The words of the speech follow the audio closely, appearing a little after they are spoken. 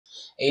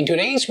In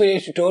today's video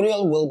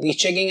tutorial, we'll be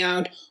checking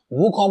out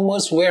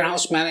WooCommerce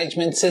Warehouse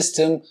Management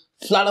System,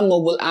 Flutter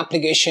mobile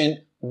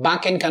application,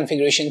 backend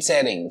configuration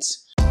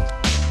settings.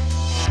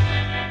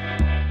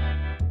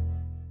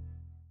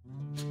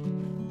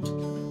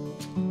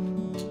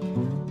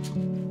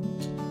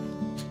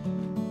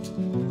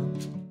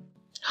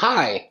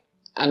 Hi,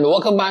 and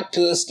welcome back to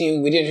this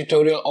new video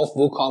tutorial of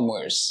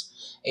WooCommerce.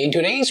 In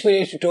today's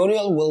video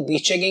tutorial, we'll be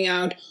checking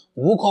out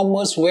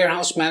WooCommerce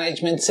Warehouse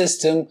Management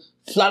System,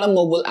 Flutter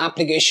mobile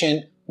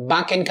application,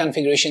 backend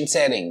configuration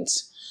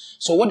settings.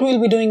 So what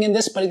we'll be doing in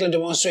this particular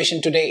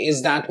demonstration today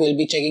is that we'll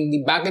be checking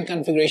the backend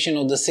configuration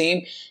of the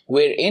same,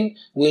 wherein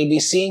we'll be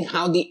seeing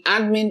how the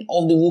admin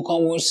of the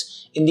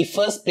WooCommerce in the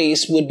first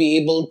place would be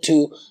able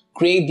to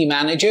create the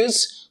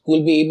managers, who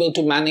will be able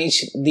to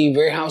manage the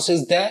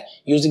warehouses there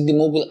using the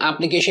mobile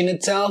application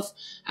itself.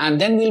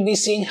 And then we'll be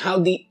seeing how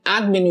the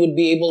admin would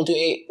be able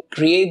to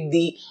create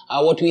the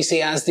what we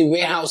say as the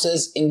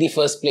warehouses in the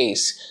first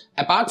place.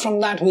 Apart from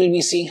that, we'll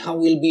be seeing how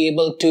we'll be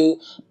able to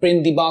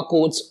print the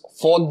barcodes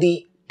for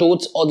the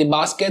totes or the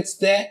baskets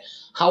there,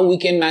 how we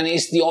can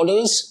manage the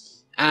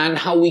orders, and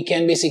how we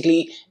can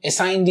basically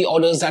assign the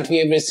orders that we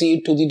have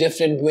received to the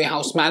different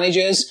warehouse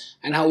managers,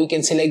 and how we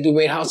can select the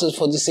warehouses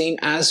for the same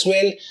as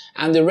well,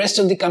 and the rest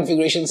of the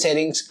configuration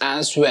settings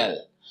as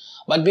well.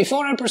 But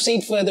before I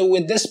proceed further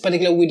with this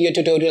particular video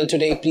tutorial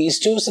today, please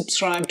do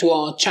subscribe to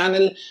our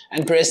channel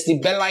and press the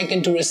bell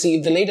icon to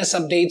receive the latest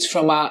updates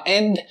from our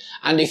end.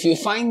 And if you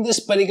find this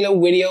particular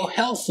video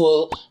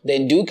helpful,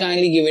 then do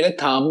kindly give it a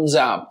thumbs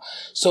up.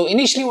 So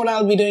initially what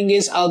I'll be doing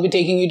is I'll be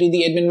taking you to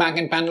the admin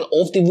backend panel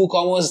of the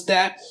WooCommerce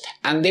there,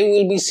 and there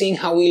we'll be seeing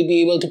how we'll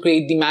be able to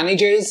create the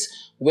managers,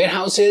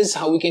 warehouses,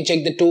 how we can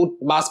check the tote,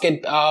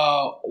 basket,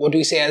 what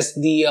we say as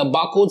the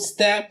barcodes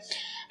there,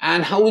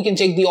 and how we can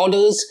check the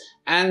orders,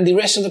 and the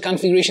rest of the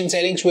configuration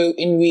settings,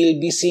 wherein we'll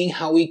be seeing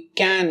how we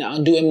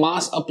can do a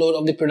mass upload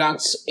of the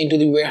products into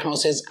the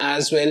warehouses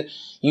as well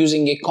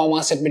using a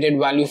comma separated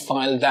value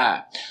file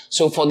there.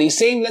 So for the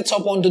same, let's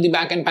hop on to the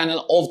backend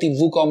panel of the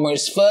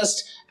WooCommerce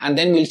first, and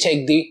then we'll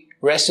check the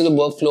rest of the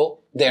workflow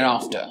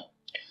thereafter.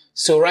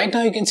 So right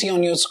now you can see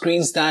on your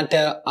screens that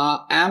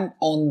I am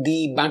on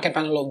the backend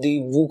panel of the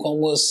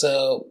WooCommerce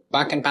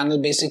backend panel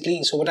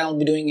basically. So what I'll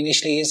be doing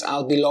initially is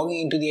I'll be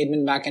logging into the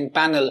admin backend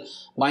panel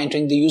by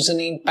entering the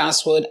username,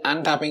 password,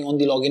 and tapping on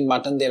the login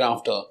button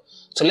thereafter.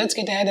 So let's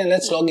get ahead and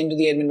let's log into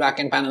the admin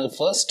backend panel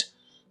first.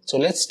 So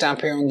let's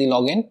tap here on the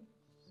login.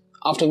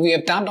 After we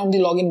have tapped on the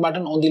login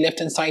button on the left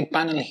hand side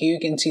panel, here you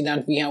can see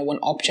that we have one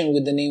option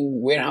with the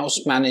name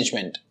Warehouse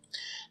Management.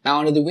 Now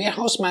under the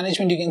warehouse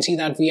management, you can see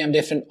that we have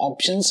different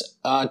options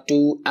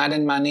to add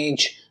and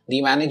manage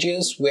the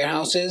managers,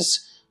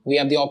 warehouses. We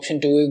have the option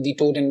to view the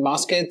tote and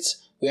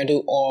baskets. We have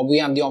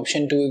the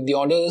option to view the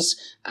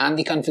orders and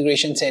the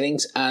configuration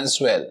settings as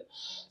well.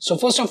 So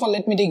first of all,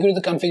 let me take you to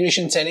the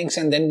configuration settings,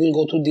 and then we'll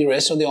go through the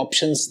rest of the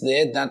options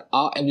there that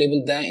are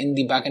available there in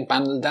the backend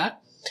panel there.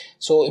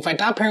 So if I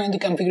tap here on the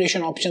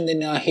configuration option,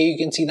 then here you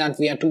can see that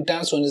we have two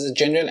tabs. One is the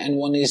general and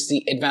one is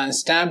the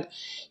advanced tab.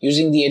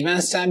 Using the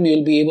advanced tab, you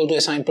will be able to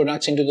assign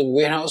products into the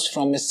warehouse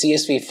from a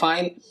CSV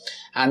file,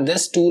 and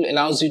this tool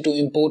allows you to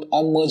import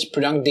or merge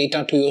product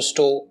data to your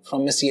store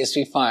from a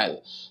CSV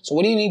file. So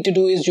what you need to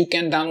do is you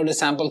can download a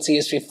sample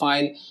CSV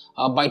file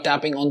by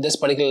tapping on this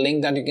particular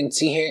link that you can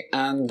see here,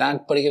 and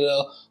that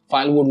particular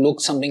file would look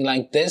something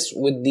like this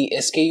with the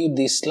SKU,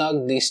 the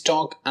slug, the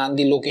stock, and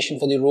the location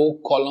for the row,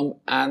 column,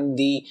 and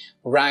the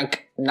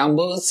rack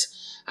numbers.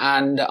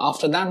 And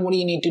after that, what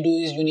you need to do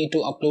is you need to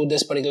upload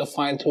this particular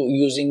file through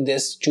using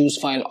this choose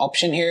file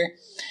option here.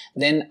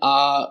 Then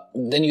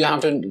you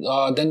have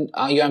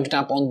to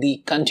tap on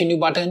the continue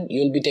button.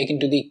 You'll be taken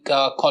to the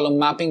column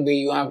mapping, where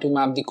you have to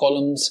map the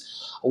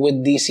columns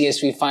with the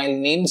CSV file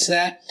names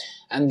there.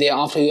 And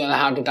thereafter you will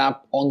have to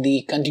tap on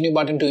the continue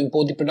button to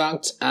import the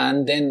products,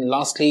 and then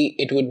lastly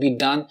it would be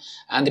done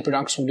and the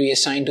products would be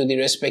assigned to the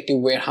respective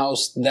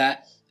warehouse there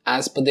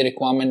as per the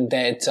requirement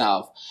there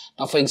itself.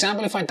 Now for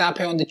example, if I tap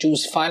here on the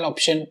choose file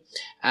option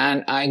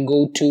and I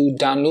go to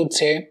downloads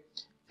here,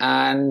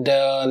 and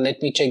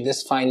let me check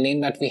this file name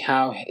that we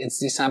have. It's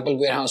the sample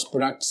warehouse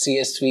product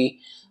CSV.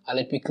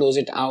 Let me close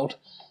it out.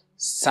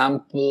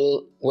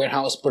 Sample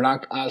warehouse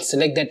product. I'll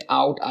select that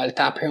out. I'll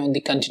tap here on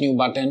the continue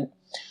button.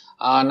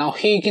 Now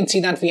here you can see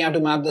that we have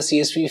to map the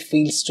CSV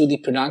fields to the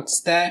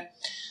products there,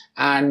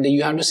 and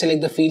you have to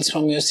select the fields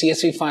from your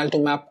CSV file to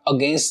map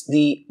against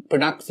the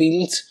product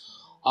fields.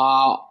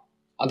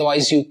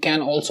 Otherwise you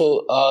can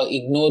also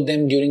ignore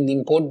them during the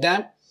import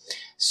there.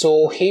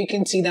 So here you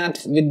can see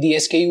that with the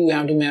SKU we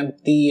have to map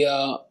the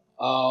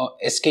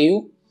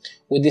SKU,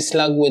 with the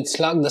slug with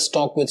slug, the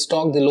stock with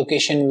stock, the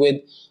location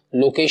with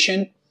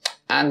location,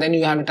 and then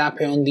you have to tap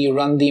here on the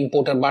run the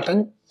importer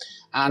button.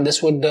 And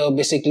this would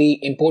basically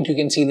import. You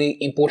can see the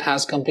import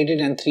has completed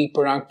and 3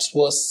 products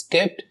were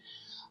skipped.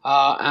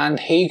 And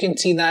here you can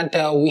see that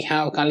we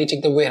have currently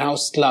checked the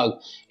warehouse slug.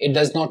 It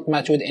does not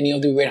match with any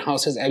of the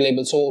warehouses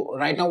available. So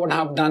right now what I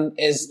have done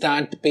is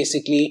that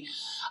basically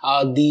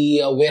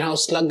the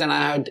warehouse slug that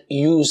I had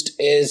used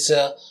is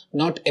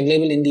not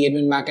available in the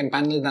admin backend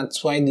panel.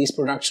 That's why these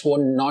products were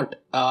not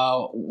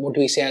what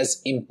we say as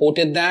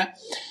imported there.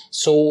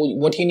 So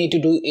what you need to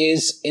do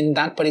is in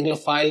that particular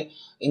file,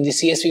 in the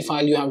CSV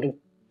file, you have to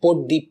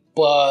put the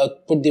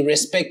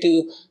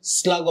respective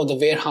slug of the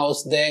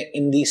warehouse there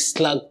in the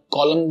slug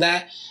column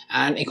there,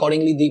 and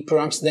accordingly the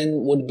products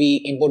then would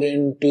be imported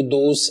into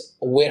those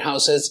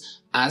warehouses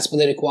as per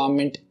the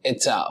requirement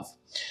itself.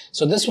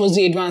 So this was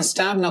the advanced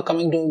tab. Now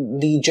coming to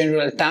the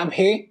general tab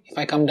here, if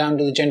I come down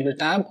to the general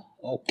tab,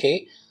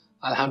 okay,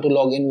 I'll have to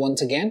log in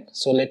once again.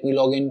 So let me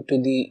log into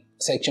the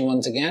section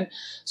once again.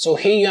 So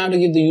here you have to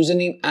give the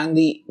username and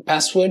the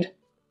password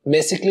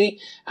basically,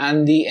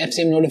 and the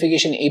FCM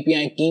notification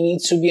API key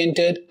needs to be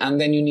entered, and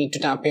then you need to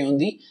tap here on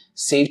the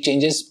save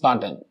changes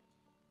button.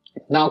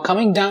 Now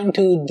coming down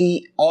to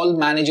the all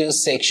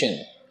managers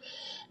section.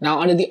 Now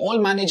under the all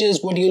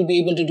managers, what you'll be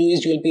able to do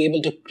is you'll be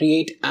able to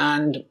create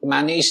and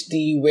manage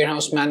the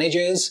warehouse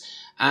managers.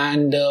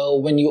 And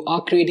when you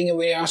are creating a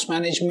warehouse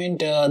management,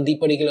 the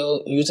particular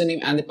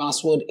username and the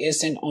password is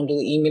sent onto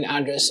the email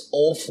address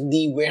of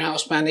the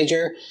warehouse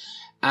manager.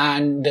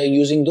 And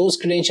using those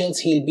credentials,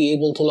 he'll be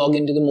able to log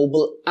into the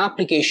mobile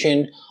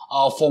application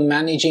for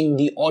managing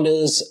the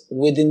orders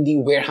within the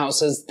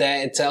warehouses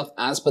there itself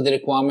as per the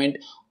requirement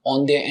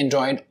on their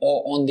Android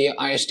or on their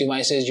iOS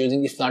devices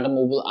using the Flutter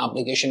mobile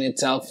application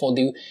itself for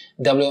the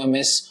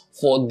WMS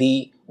for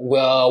the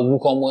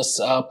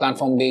WooCommerce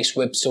platform-based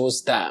web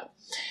stores there.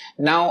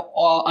 Now,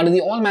 under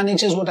the all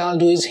managers, what I'll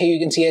do is here you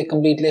can see a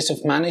complete list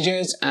of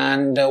managers,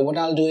 and what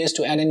I'll do is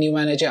to add a new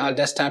manager, I'll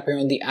just tap here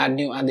on the add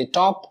new at the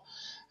top.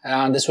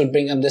 This would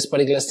bring up this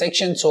particular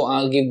section. So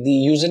I'll give the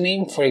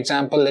username. For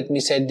example, let me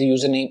set the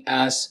username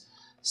as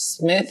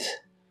Smith,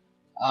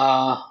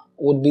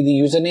 would be the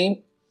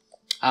username.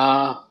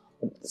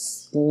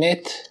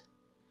 Smith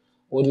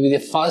would be the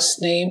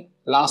first name,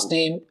 last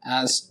name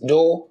as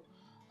Doe.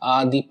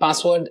 The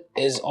password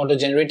is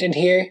auto-generated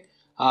here.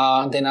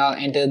 Then I'll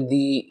enter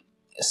the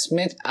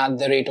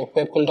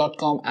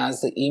smith@webcool.com as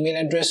the email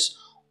address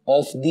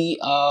of the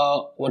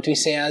what we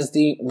say as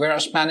the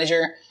warehouse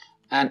manager,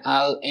 and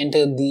I'll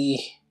enter the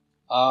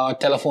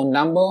telephone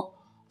number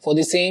for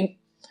the same.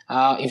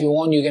 If you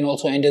want, you can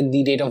also enter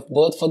the date of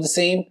birth for the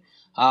same.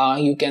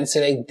 You can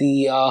select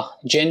the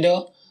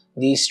gender.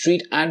 The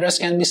street address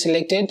can be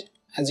selected,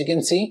 as you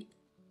can see,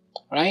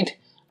 right?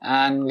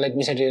 And let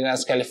me set it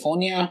as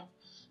California,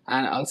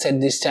 and I'll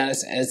set the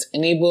status as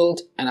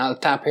enabled, and I'll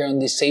tap here on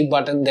the save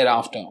button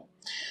thereafter.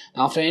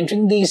 After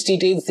entering these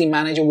details, the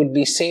manager would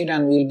be saved,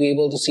 and we'll be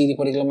able to see the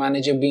particular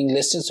manager being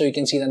listed. So you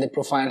can see that the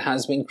profile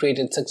has been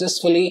created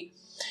successfully.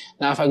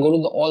 Now if I go to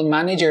the all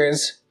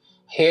managers,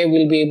 here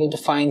we'll be able to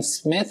find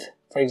Smith.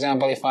 For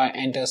example, if I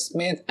enter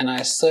Smith and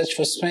I search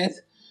for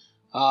Smith,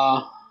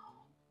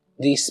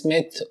 the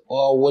Smith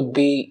would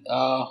be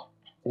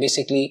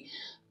basically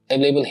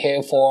available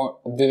here for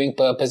viewing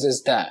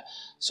purposes there.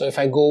 So if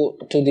I go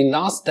to the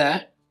last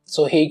there,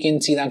 so here you can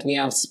see that we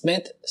have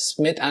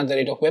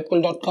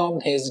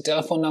Smith@webcool.com. Here's the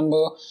telephone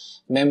number,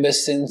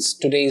 members since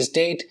today's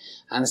date,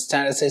 and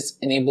status is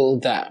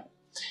enabled there.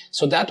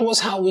 So that was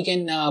how we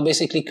can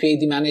basically create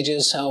the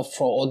managers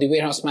or the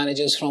warehouse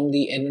managers from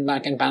the admin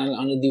backend panel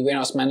under the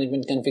warehouse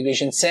management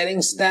configuration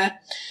settings there.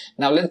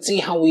 Now let's see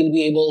how we'll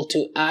be able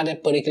to add a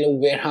particular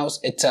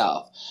warehouse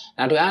itself.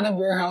 Now to add a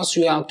warehouse,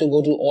 you have to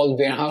go to all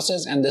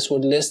warehouses, and this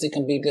would list the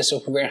complete list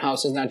of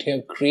warehouses that you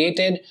have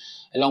created,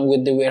 along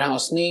with the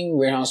warehouse name,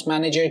 warehouse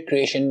manager,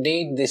 creation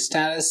date, the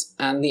status,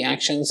 and the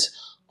actions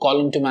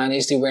column to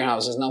manage the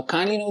warehouses. Now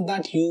kindly note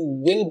that you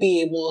will be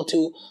able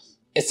to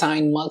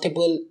assign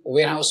multiple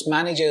warehouse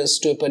managers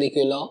to a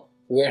particular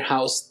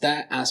warehouse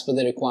there as per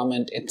the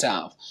requirement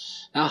itself.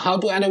 Now how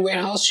to add a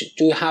warehouse?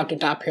 You have to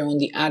tap here on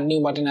the add new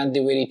button at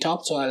the very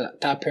top. So I'll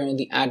tap here on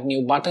the add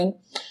new button,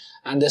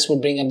 and this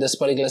would bring up this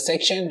particular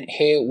section.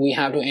 Here we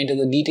have to enter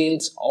the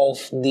details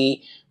of the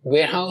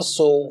warehouse.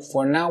 So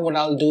for now what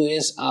I'll do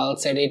is I'll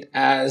set it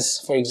as,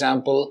 for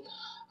example,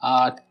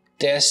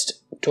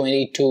 test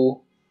 22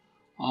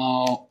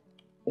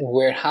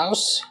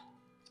 warehouse.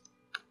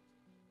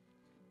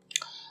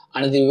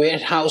 Under the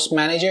warehouse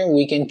manager,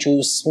 we can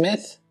choose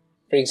Smith.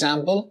 For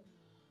example,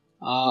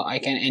 I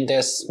can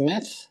enter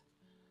Smith.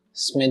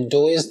 Smith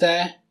Doe is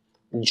there.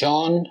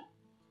 John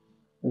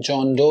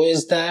Doe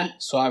is there.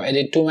 So I've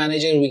added two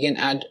managers. We can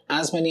add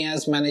as many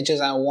as managers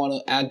I want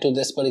to add to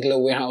this particular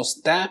warehouse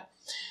there.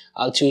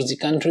 I'll choose the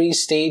country,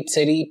 state,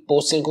 city,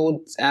 postal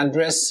code,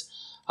 address.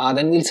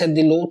 Then we'll set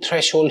the load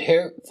threshold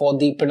here for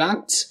the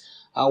products.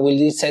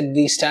 We'll set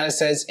the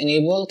status as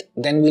enabled.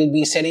 Then we'll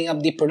be setting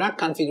up the product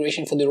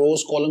configuration for the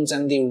rows, columns,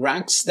 and the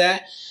racks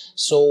there.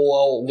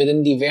 So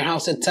within the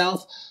warehouse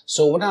itself.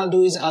 So what I'll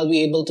do is I'll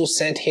be able to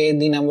set here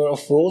the number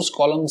of rows,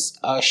 columns,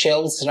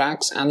 shelves,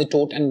 racks, and the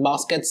tote and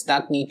baskets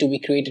that need to be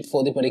created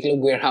for the particular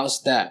warehouse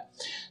there.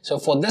 So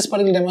for this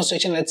particular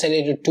demonstration, let's set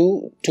it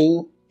to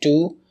two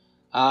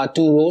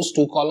rows,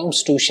 2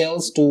 columns, 2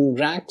 shelves, 2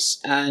 racks,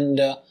 and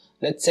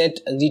let's set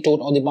the tote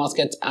or the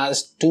baskets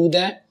as 2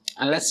 there.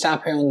 And let's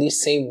tap here on the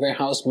save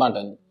warehouse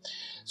button.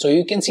 So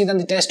you can see that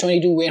the test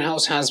 22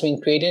 warehouse has been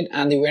created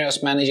and the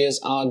warehouse managers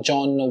are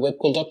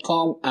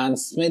johnwebcool.com and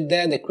Smith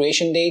there, the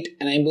creation date,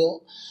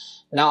 enable.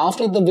 Now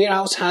after the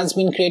warehouse has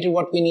been created,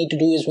 what we need to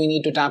do is we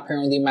need to tap here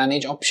on the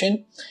manage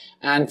option,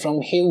 and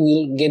from here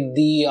we'll get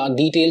the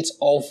details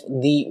of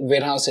the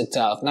warehouse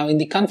itself. Now in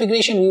the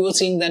configuration we were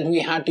seeing that we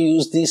had to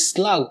use the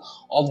slug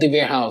of the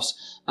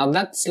warehouse. Now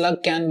that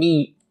slug can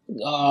be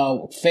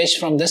fetched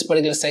from this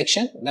particular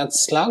section,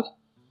 that's slug.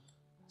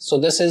 So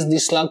this is the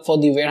slug for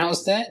the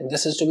warehouse there.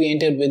 This is to be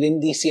entered within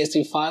the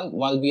CSV file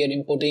while we are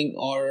importing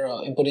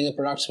the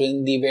products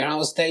within the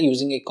warehouse there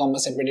using a comma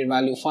separated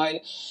value file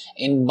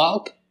in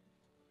bulk.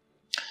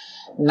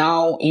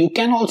 Now you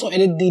can also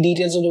edit the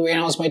details of the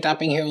warehouse by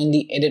tapping here on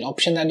the edit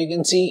option that you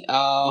can see,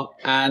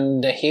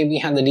 and here we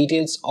have the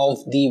details of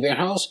the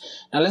warehouse.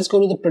 Now let's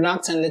go to the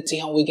products and let's see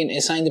how we can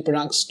assign the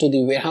products to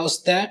the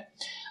warehouse there.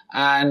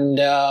 And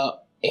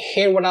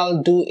here what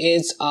I'll do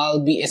is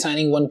I'll be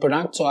assigning one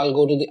product, so I'll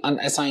go to the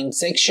unassigned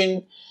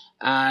section,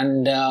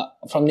 and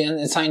from the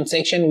unassigned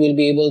section we'll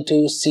be able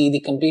to see the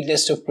complete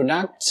list of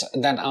products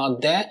that are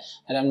there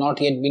that have not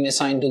yet been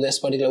assigned to this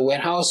particular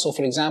warehouse. So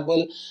for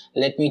example,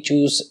 let me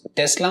choose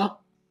Tesla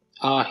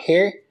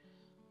here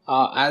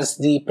as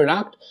the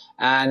product,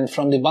 and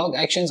from the bulk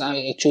actions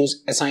I'll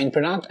choose assign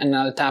product and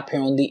I'll tap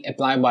here on the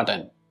apply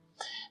button.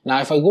 Now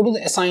if I go to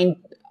the assigned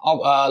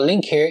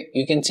link here,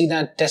 you can see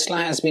that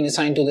Tesla has been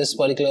assigned to this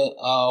particular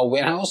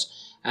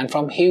warehouse, and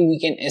from here we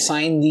can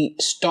assign the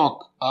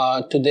stock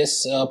to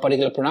this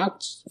particular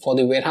product for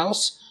the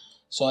warehouse.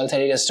 So I'll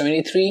set it as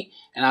 23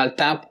 and I'll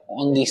tap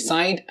on the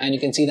side, and you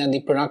can see that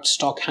the product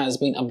stock has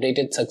been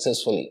updated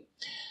successfully.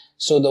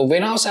 So the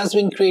warehouse has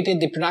been created,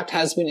 the product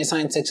has been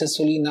assigned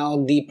successfully.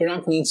 Now the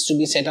product needs to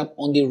be set up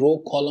on the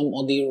row, column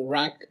or the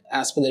rack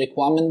as per the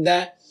requirement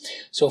there.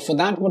 So for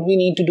that what we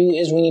need to do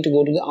is we need to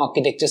go to the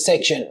architecture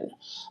section.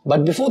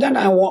 But before that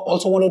I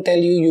also want to tell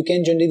you, you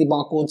can generate the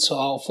barcodes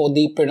for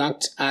the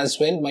products as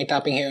well by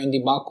tapping here on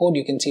the barcode.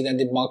 You can see that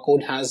the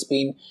barcode has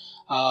been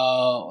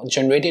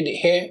generated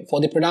here for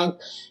the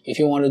product. If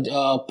you want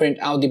to print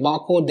out the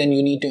barcode, then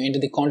you need to enter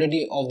the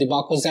quantity of the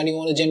barcodes that you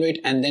want to generate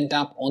and then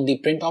tap on the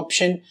print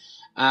option,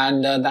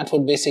 and that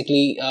would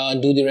basically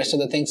do the rest of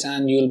the things,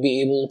 and you'll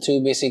be able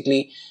to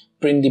basically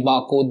print the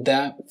barcode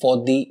there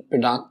for the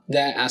product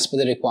there as per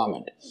the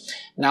requirement.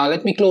 Now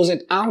let me close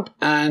it out,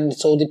 and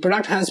so the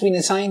product has been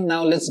assigned.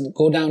 Now let's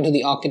go down to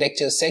the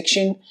architecture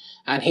section,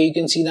 and here you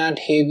can see that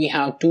here we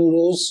have 2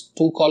 rows,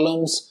 2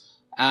 columns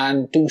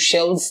and 2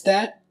 shelves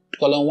there,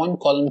 column 1,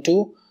 column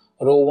 2,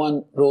 row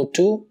 1, row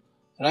 2,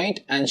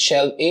 right, and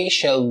shelve A,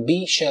 shelve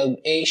B, shelve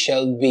A,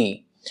 shelve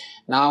B.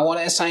 Now I want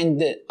to assign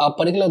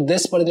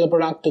this particular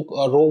product to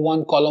row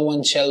 1, column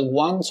 1, shelve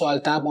 1, so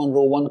I'll tap on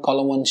row 1,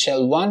 column 1,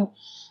 shelve 1.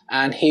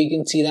 And here you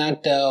can see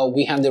that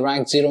we have the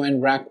rack 0 and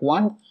rack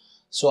 1.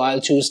 So I'll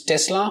choose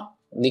Tesla.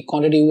 The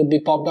quantity would be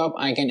popped up.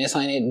 I can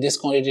assign this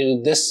quantity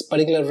to this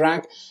particular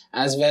rack,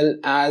 as well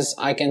as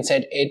I can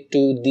set it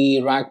to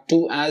the rack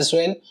 2 as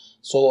well.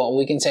 So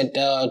we can set,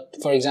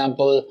 for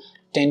example,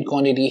 10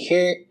 quantity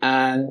here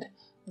and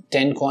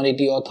 10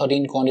 quantity or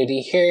 13 quantity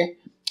here,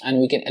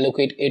 and we can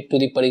allocate it to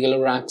the particular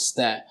racks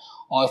there.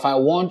 Or if I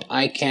want,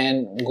 I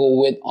can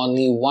go with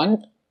only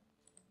one,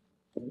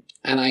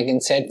 and I can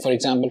set, for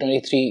example,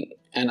 23,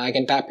 and I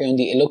can tap here on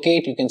the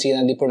allocate. You can see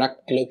that the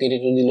product allocated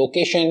to the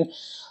location.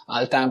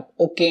 I'll tap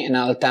OK and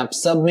I'll tap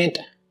submit,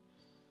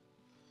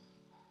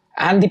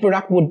 and the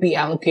product would be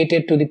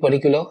allocated to the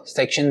particular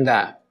section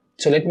there.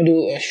 So let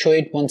me show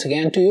it once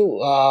again to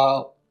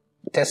you.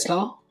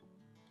 Tesla,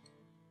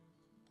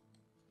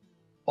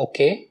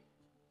 OK,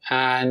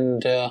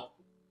 and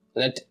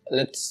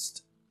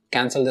let's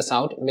cancel this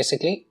out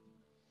basically.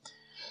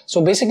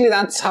 So basically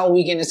that's how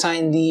we can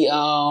assign the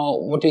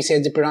what we say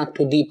is the product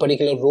to the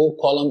particular row,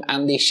 column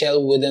and the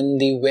shelf within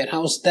the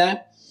warehouse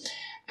there.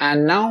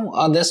 And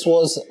now this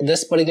was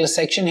this particular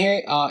section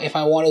here. If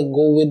I want to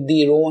go with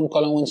the row 1,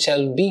 column 1,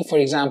 shelf B, for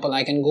example,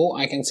 I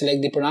can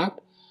select the product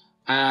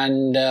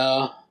and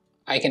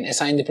I can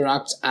assign the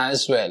products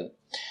as well.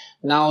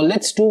 Now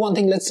let's do one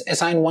thing. Let's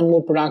assign one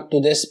more product to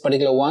this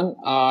particular one.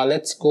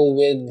 Let's go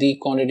with the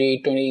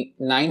quantity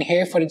 29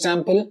 here, for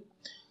example.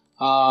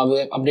 We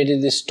have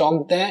updated the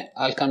stock there.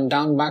 I'll come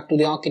down back to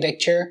the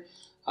architecture.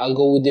 I'll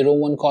go with the row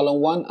 1,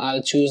 column 1.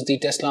 I'll choose the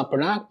Tesla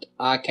product.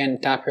 I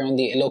can tap here on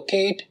the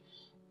allocate,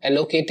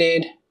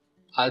 allocated.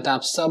 I'll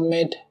tap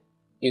submit.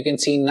 You can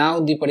see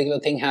now the particular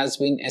thing has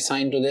been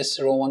assigned to this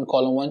row 1,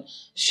 column 1,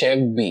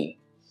 shelf B.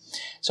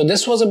 So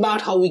this was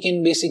about how we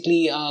can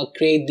basically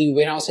create the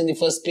warehouse in the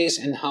first place,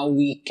 and how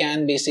we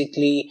can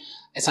basically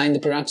assign the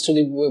products to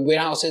the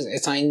warehouses,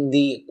 assign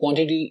the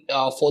quantity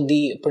for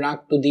the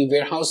product to the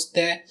warehouse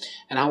there,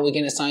 and how we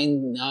can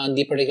assign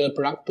the particular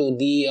product to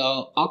the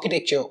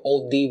architecture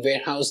of the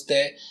warehouse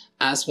there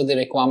as per the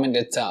requirement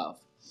itself.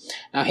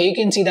 Now here you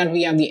can see that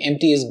we have the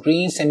empty is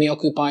green,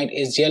 semi-occupied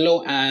is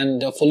yellow,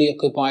 and fully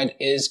occupied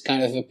is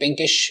kind of a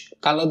pinkish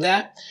color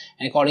there,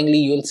 and accordingly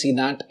you'll see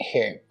that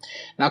here.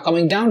 Now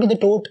coming down to the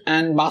tote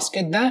and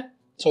basket there,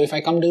 so if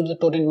I come to the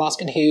tote and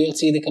basket, here you'll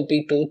see the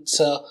complete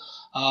totes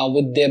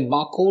with their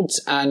barcodes,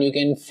 and you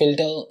can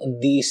filter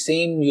the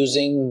same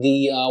using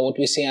the what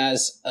we say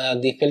as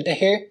the filter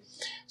here.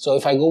 So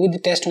if I go with the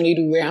test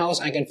 22 warehouse,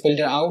 I can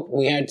filter out.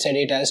 We had set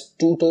it as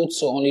 2 totes,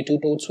 so only 2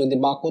 totes with the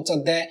barcodes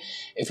are there.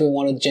 If you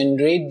want to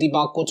generate the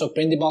barcodes or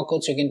print the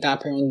barcodes, you can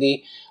tap here on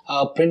the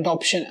print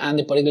option, and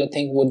the particular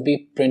thing would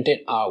be printed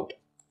out.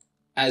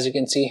 As you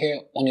can see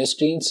here on your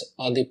screens,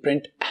 the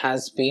print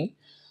has been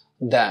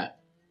there.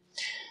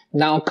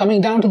 Now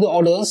coming down to the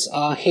orders,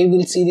 here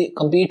we'll see the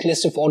complete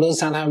list of orders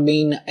that have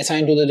been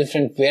assigned to the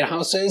different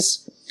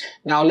warehouses.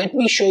 Now let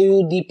me show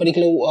you the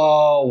particular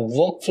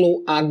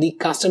workflow at the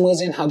customers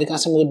and how the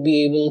customer would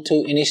be able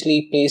to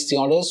initially place the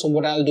order. So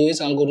what I'll do is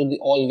I'll go to the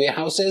all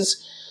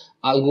warehouses,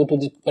 I'll go to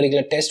the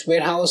particular test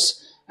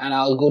warehouse, and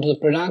I'll go to the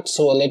product.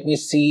 So let me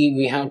see,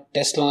 we have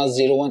Tesla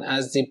 01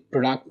 as the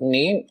product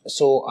name.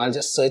 So I'll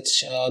just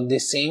search the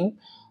same,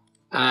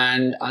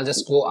 and I'll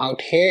just go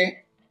out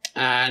here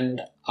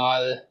and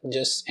I'll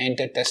just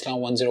enter Tesla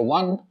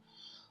 101.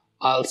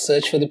 I'll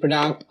search for the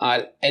product,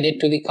 I'll add it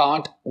to the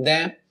cart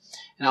there,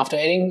 and after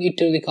adding it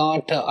to the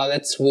cart,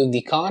 let's view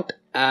the cart,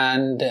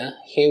 and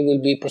here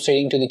we'll be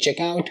proceeding to the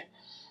checkout,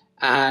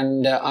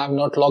 and I'm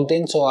not logged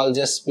in, so I'll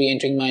just be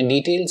entering my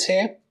details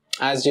here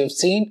as you've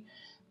seen,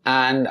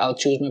 and I'll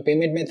choose my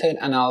payment method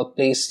and I'll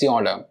place the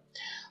order.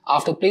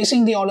 After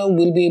placing the order,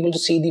 we'll be able to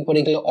see the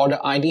particular order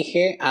ID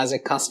here as a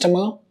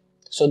customer.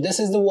 So this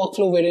is the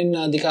workflow wherein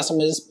the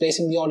customer is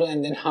placing the order,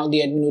 and then how the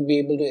admin would be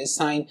able to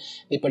assign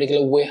the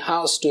particular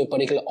warehouse to a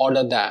particular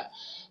order there.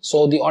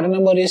 So the order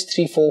number is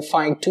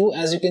 3452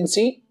 as you can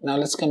see. Now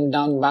let's come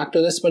down back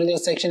to this particular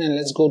section and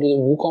let's go to the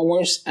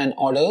WooCommerce and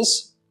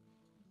orders.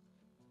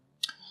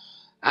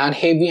 And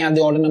here we have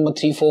the order number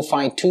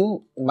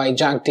 3452 by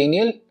Jack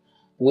Daniel.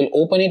 We'll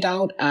open it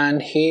out,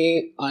 and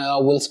here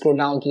we'll scroll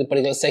down to the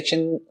particular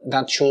section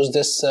that shows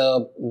this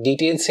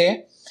details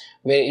here,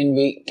 wherein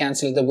we can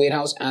select the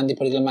warehouse and the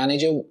particular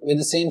manager with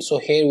the same. So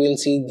here we'll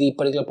see the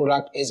particular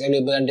product is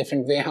available in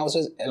different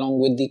warehouses along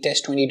with the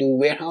test 22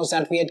 warehouse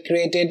that we had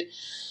created.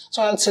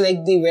 So I'll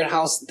select the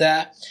warehouse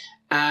there,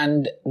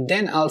 and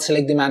then I'll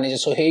select the manager.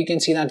 So here you can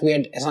see that we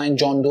had assigned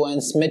John Doe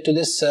and Smith to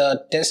this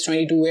test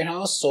 22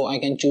 warehouse. So I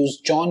can choose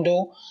John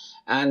Doe,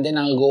 and then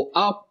I'll go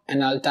up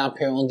and I'll tap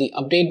here on the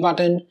update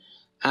button,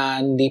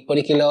 and the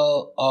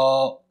particular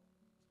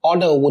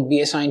order would be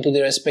assigned to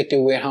the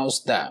respective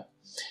warehouse there.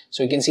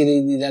 So you can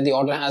see that the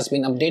order has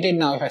been updated.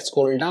 Now if I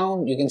scroll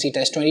down, you can see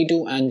test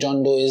 22 and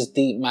John Doe is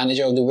the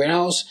manager of the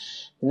warehouse.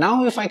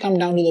 Now if I come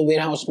down to the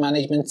warehouse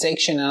management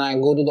section and I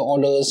go to the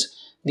orders,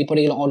 the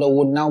particular order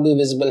would now be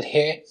visible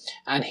here,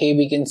 and here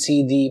we can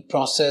see the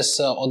process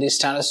or the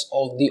status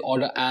of the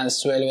order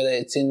as well, whether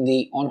it's in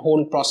the on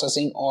hold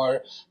processing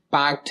or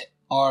packed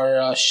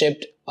or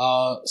shipped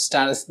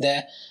status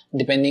there,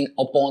 depending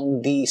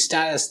upon the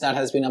status that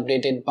has been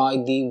updated by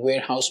the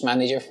warehouse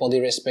manager for the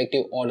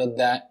respective order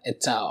there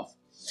itself.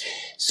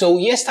 So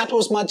yes, that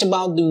was much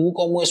about the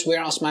WooCommerce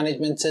Warehouse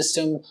Management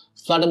System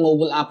Flutter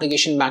mobile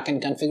application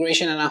backend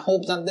configuration, and I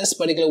hope that this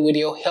particular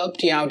video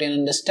helped you out in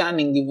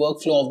understanding the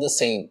workflow of the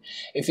same.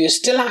 If you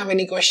still have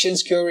any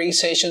questions, queries,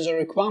 sessions or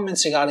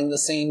requirements regarding the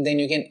same, then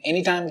you can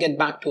anytime get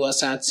back to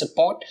us at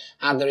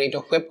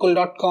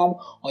support@webcool.com,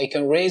 or you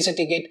can raise a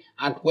ticket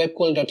at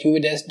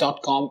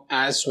webcool.uvidesk.com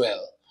as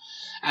well.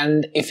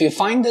 And if you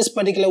find this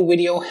particular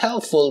video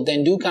helpful,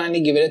 then do kindly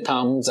give it a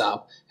thumbs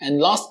up. And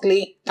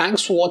lastly,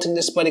 thanks for watching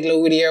this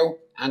particular video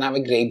and have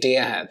a great day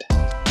ahead.